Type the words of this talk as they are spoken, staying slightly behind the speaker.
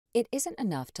It isn't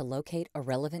enough to locate a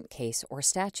relevant case or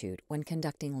statute when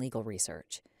conducting legal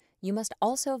research. You must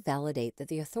also validate that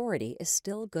the authority is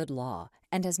still good law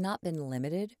and has not been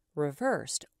limited,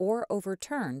 reversed, or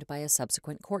overturned by a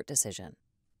subsequent court decision.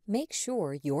 Make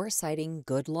sure you're citing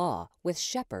good law with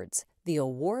Shepard's, the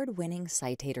award-winning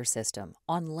citator system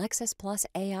on Lexis Plus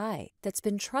AI that's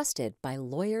been trusted by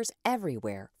lawyers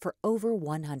everywhere for over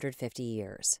 150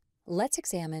 years. Let's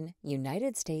examine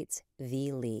United States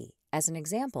v. Lee as an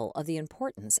example of the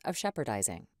importance of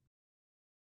Shepardizing.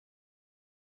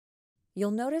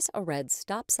 You'll notice a red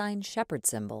stop sign Shepard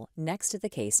symbol next to the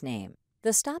case name.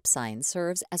 The stop sign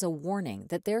serves as a warning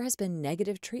that there has been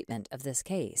negative treatment of this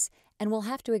case, and we'll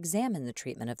have to examine the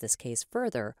treatment of this case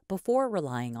further before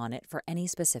relying on it for any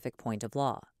specific point of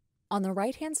law. On the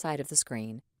right-hand side of the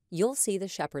screen, you'll see the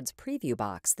Shepard's preview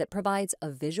box that provides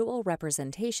a visual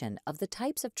representation of the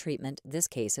types of treatment this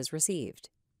case has received.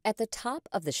 At the top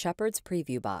of the Shepard's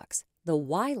preview box, the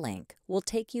Y link will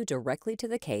take you directly to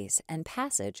the case and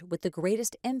passage with the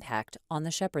greatest impact on the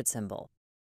Shepard symbol.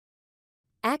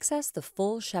 Access the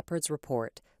full Shepard's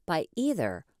report by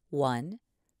either 1.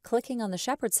 Clicking on the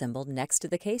Shepard symbol next to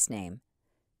the case name,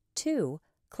 2.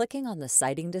 Clicking on the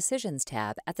Citing Decisions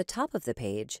tab at the top of the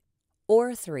page,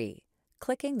 or 3.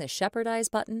 Clicking the Shepardize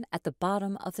button at the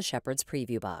bottom of the Shepard's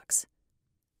preview box.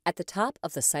 At the top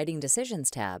of the Citing Decisions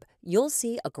tab, you'll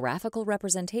see a graphical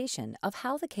representation of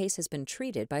how the case has been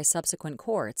treated by subsequent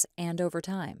courts and over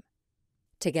time.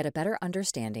 To get a better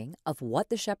understanding of what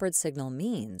the Shepard signal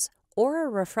means, or a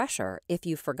refresher if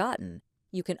you've forgotten,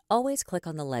 you can always click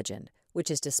on the legend,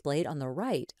 which is displayed on the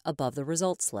right above the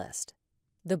results list.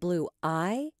 The blue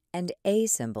I and A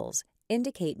symbols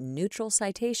indicate neutral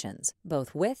citations,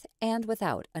 both with and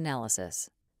without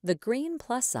analysis. The green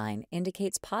plus sign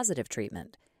indicates positive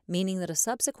treatment, meaning that a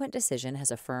subsequent decision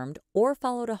has affirmed or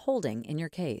followed a holding in your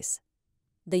case.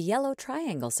 The yellow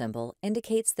triangle symbol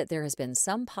indicates that there has been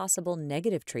some possible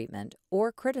negative treatment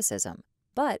or criticism,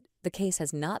 but the case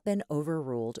has not been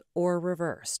overruled or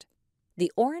reversed.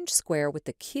 The orange square with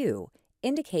the Q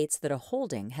indicates that a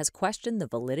holding has questioned the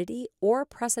validity or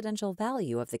precedential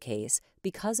value of the case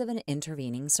because of an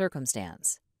intervening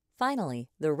circumstance. Finally,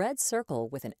 the red circle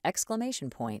with an exclamation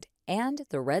point and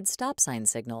the red stop sign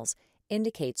signals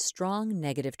indicate strong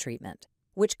negative treatment,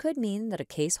 which could mean that a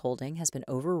case holding has been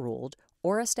overruled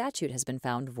or a statute has been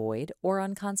found void or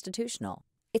unconstitutional.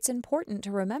 It's important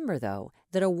to remember, though,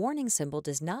 that a warning symbol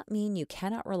does not mean you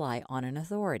cannot rely on an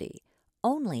authority,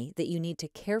 only that you need to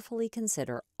carefully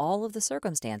consider all of the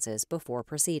circumstances before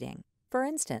proceeding. For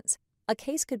instance, a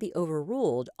case could be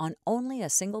overruled on only a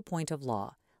single point of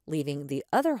law, leaving the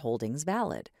other holdings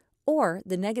valid, or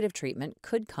the negative treatment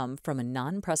could come from a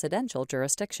non-precedential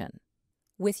jurisdiction.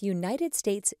 With United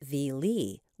States v.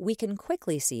 Lee, we can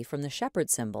quickly see from the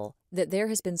Shepard symbol that there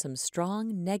has been some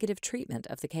strong negative treatment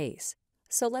of the case.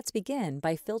 So let's begin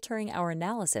by filtering our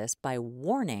analysis by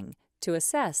warning to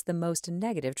assess the most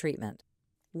negative treatment.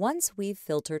 Once we've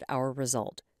filtered our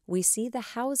result, we see the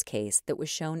Howes case that was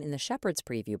shown in the Shepard's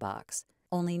preview box.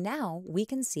 Only now we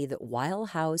can see that while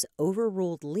Howes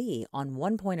overruled Lee on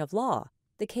one point of law,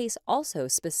 the case also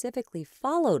specifically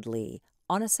followed Lee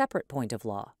on a separate point of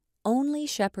law. Only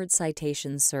Shepard's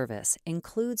citation service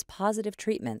includes positive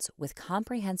treatments with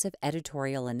comprehensive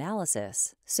editorial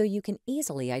analysis, so you can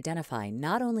easily identify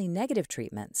not only negative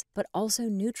treatments, but also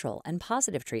neutral and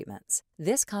positive treatments.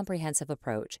 This comprehensive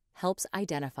approach helps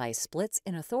identify splits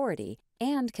in authority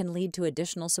and can lead to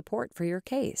additional support for your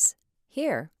case.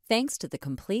 Here, thanks to the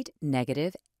complete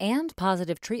negative and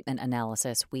positive treatment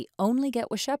analysis we only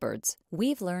get with Shepard's,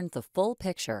 we've learned the full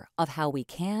picture of how we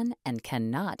can and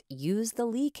cannot use the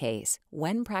Lee case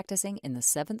when practicing in the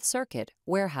Seventh Circuit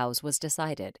where Howes was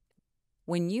decided.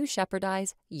 When you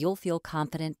Shepardize, you'll feel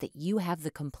confident that you have the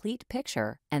complete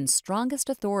picture and strongest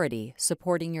authority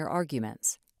supporting your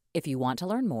arguments. If you want to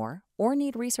learn more or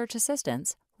need research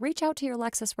assistance, reach out to your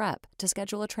Lexis rep to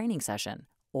schedule a training session,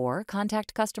 or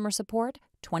contact customer support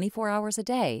 24 hours a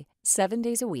day, 7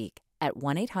 days a week at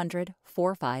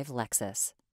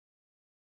 1-800-45-LEXIS.